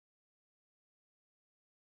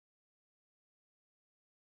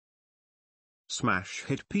Smash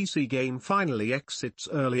hit PC game finally exits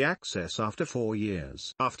early access after 4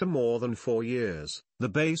 years. After more than 4 years, the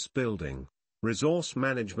base building, resource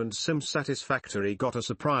management sim Satisfactory got a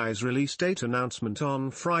surprise release date announcement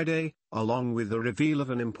on Friday, along with the reveal of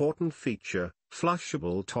an important feature,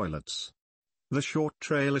 flushable toilets. The short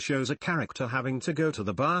trailer shows a character having to go to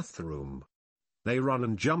the bathroom. They run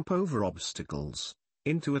and jump over obstacles,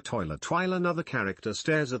 into a toilet while another character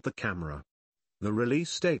stares at the camera. The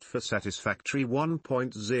release date for Satisfactory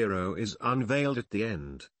 1.0 is unveiled at the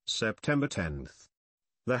end, September 10th.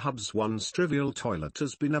 The hub's once trivial toilet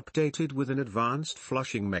has been updated with an advanced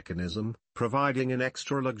flushing mechanism, providing an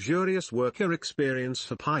extra luxurious worker experience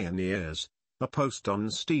for pioneers, a post on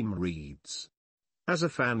Steam reads. As a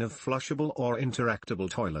fan of flushable or interactable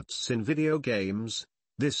toilets in video games,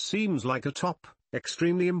 this seems like a top,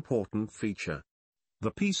 extremely important feature.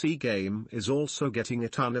 The PC game is also getting a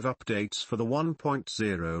ton of updates for the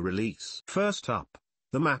 1.0 release. First up,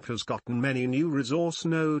 the map has gotten many new resource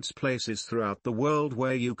nodes, places throughout the world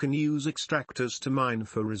where you can use extractors to mine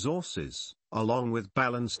for resources, along with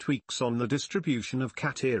balance tweaks on the distribution of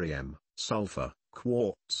caterium, sulfur,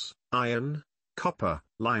 quartz, iron, copper,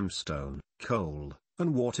 limestone, coal,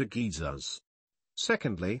 and water geysers.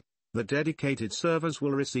 Secondly, the dedicated servers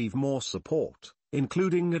will receive more support,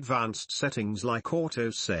 including advanced settings like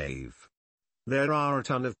autosave. There are a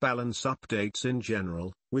ton of balance updates in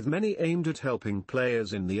general, with many aimed at helping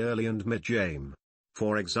players in the early and mid-game.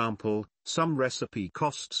 For example, some recipe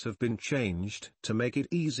costs have been changed to make it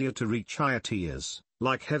easier to reach higher tiers,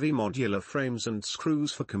 like heavy modular frames and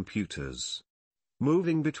screws for computers.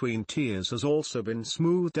 Moving between tiers has also been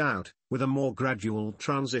smoothed out, with a more gradual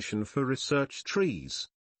transition for research trees.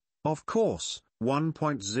 Of course,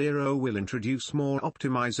 1.0 will introduce more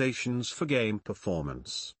optimizations for game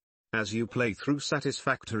performance. As you play through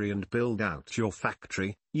Satisfactory and build out your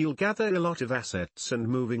factory, you'll gather a lot of assets and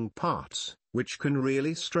moving parts, which can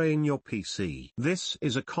really strain your PC. This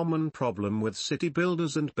is a common problem with city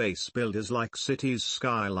builders and base builders like Cities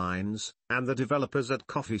Skylines, and the developers at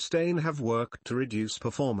Coffee Stain have worked to reduce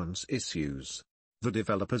performance issues. The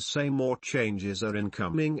developers say more changes are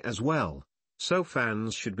incoming as well, so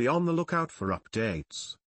fans should be on the lookout for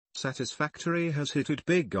updates. Satisfactory has hit it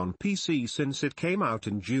big on PC since it came out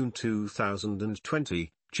in June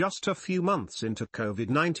 2020, just a few months into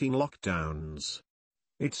COVID-19 lockdowns.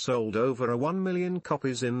 It sold over 1 million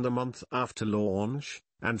copies in the month after launch,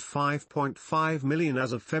 and 5.5 million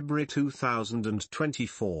as of February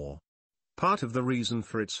 2024. Part of the reason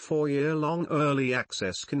for its 4-year-long early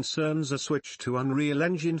access concerns a switch to Unreal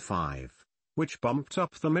Engine 5, which bumped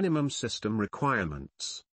up the minimum system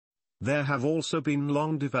requirements. There have also been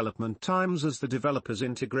long development times as the developers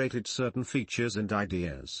integrated certain features and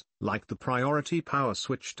ideas, like the priority power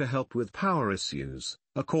switch to help with power issues,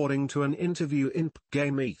 according to an interview in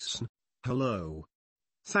PGameEason. Hello.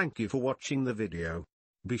 Thank you for watching the video.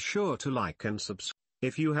 Be sure to like and subscribe.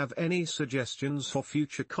 If you have any suggestions for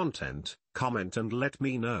future content, comment and let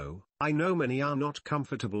me know. I know many are not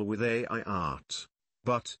comfortable with AI art,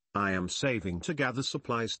 but I am saving to gather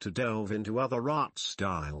supplies to delve into other art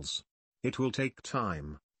styles. It will take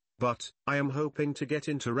time, but I am hoping to get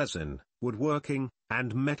into resin, woodworking,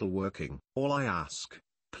 and metalworking. All I ask,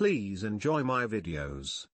 please enjoy my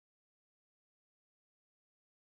videos.